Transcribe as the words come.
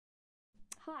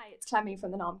Hi, it's Clemmy from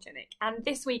the NARM Clinic, and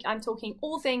this week I'm talking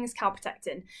all things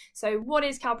calprotectin. So what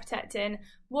is calprotectin,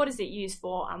 what is it used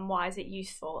for, and why is it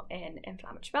useful in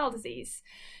inflammatory bowel disease?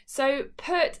 So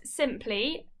put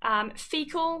simply,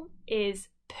 faecal is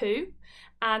poo,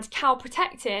 and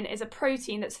calprotectin is a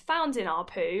protein that's found in our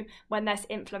poo when there's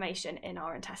inflammation in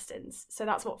our intestines. So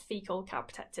that's what faecal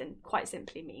calprotectin quite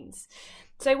simply means.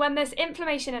 So when there's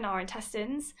inflammation in our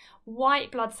intestines,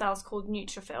 white blood cells called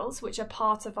neutrophils, which are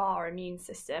part of our immune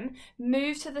system,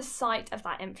 move to the site of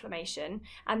that inflammation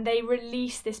and they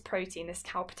release this protein, this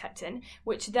calprotectin,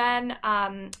 which then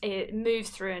it moves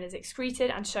through and is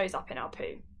excreted and shows up in our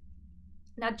poo.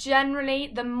 Now,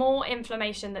 generally, the more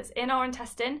inflammation that's in our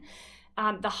intestine,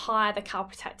 the higher the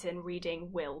calprotectin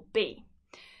reading will be.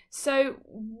 So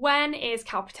when is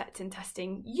calprotectin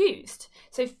testing used?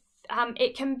 So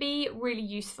it can be really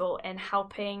useful in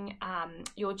helping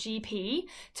your GP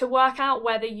to work out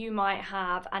whether you might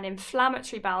have an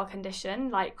inflammatory bowel condition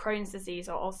like Crohn's disease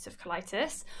or ulcerative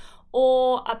colitis,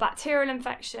 or a bacterial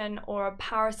infection or a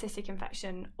parasitic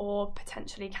infection, or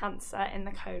potentially cancer in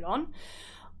the colon,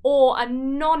 or a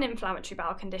non-inflammatory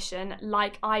bowel condition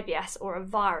like IBS or a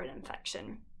viral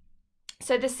infection.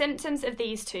 So the symptoms of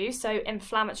these two, so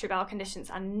inflammatory bowel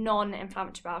conditions and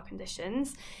non-inflammatory bowel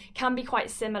conditions, can be quite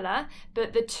similar,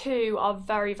 but the two are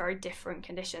very, very different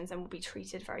conditions and will be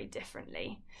treated very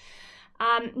differently.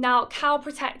 Now,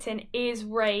 calprotectin is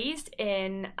raised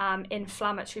in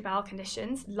inflammatory bowel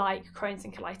conditions like Crohn's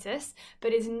and colitis,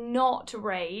 but is not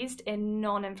raised in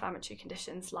non-inflammatory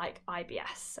conditions like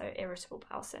IBS, so irritable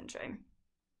bowel syndrome.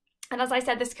 And as I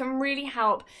said, this can really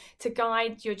help to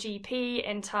guide your GP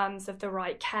in terms of the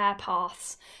right care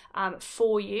paths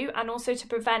for you, and also to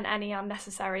prevent any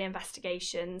unnecessary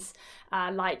investigations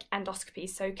like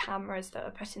endoscopies, so cameras that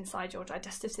are put inside your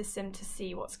digestive system to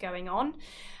see what's going on.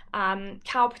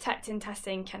 Calprotectin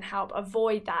testing can help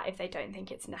avoid that if they don't think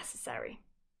it's necessary.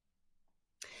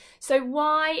 So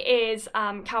why is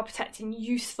calprotectin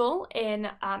useful in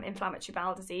inflammatory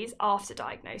bowel disease after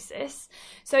diagnosis?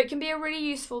 So it can be a really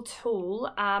useful tool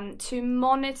to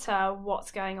monitor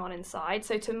what's going on inside,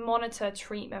 so to monitor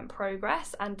treatment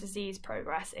progress and disease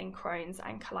progress in Crohn's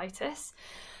and colitis.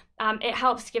 It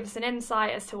helps to give us an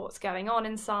insight as to what's going on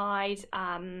inside,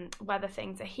 whether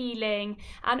things are healing,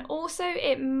 and also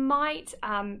it might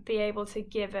be able to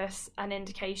give us an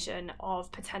indication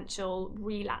of potential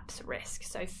relapse risk,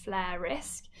 so flare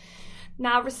risk.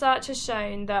 Now, research has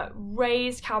shown that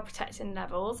raised calprotectin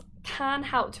levels can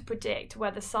help to predict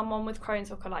whether someone with Crohn's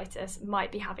or colitis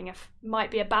might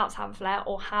be about to have a flare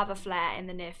or have a flare in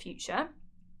the near future.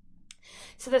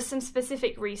 So there's some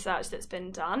specific research that's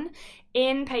been done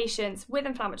in patients with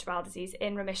inflammatory bowel disease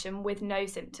in remission with no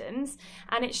symptoms,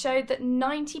 and it showed that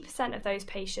 90% of those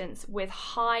patients with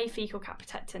high fecal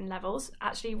calprotectin levels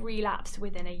actually relapsed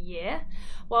within a year,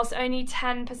 whilst only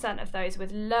 10% of those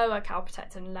with lower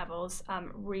calprotectin levels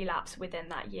relapsed within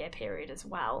that year period as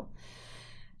well.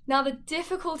 Now, the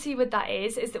difficulty with that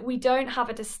is that we don't have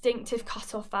a distinctive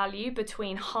cutoff value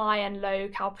between high and low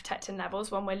calprotectin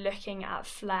levels when we're looking at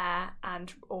flare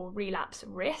or relapse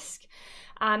risk.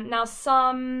 Now,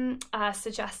 some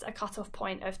suggest a cutoff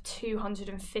point of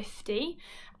 250,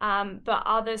 but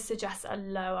others suggest a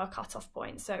lower cutoff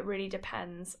point. So it really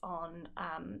depends on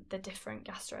the different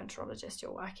gastroenterologists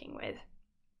you're working with.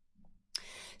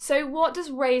 So what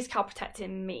does raised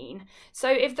calprotectin mean?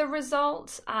 So if the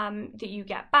result that you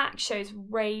get back shows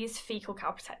raised fecal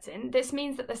calprotectin, this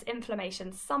means that there's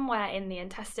inflammation somewhere in the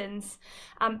intestines,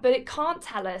 but it can't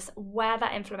tell us where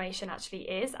that inflammation actually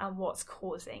is and what's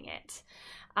causing it.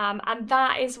 And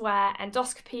that is where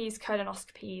endoscopies,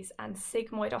 colonoscopies, and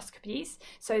sigmoidoscopies,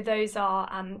 so those are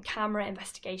camera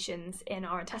investigations in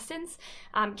our intestines,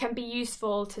 can be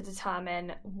useful to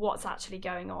determine what's actually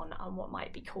going on and what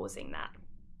might be causing that.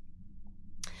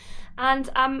 And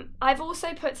I've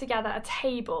also put together a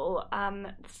table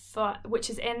which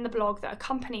is in the blog that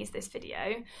accompanies this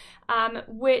video,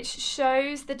 which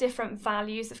shows the different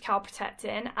values of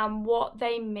calprotectin and what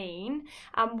they mean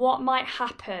and what might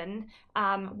happen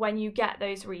when you get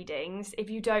those readings if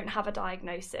you don't have a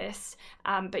diagnosis,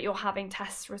 but you're having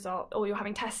tests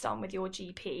done with your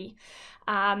GP.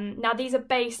 Now, these are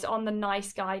based on the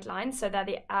NICE guidelines, so they're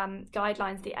the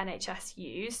guidelines the NHS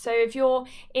use. So if you're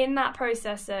in that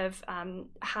process of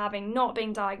having not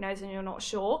been diagnosed and you're not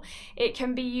sure, it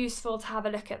can be useful to have a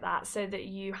look at that so that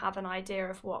you have an idea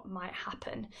of what might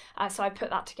happen. So I put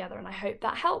that together and I hope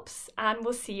that helps, and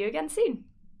we'll see you again soon.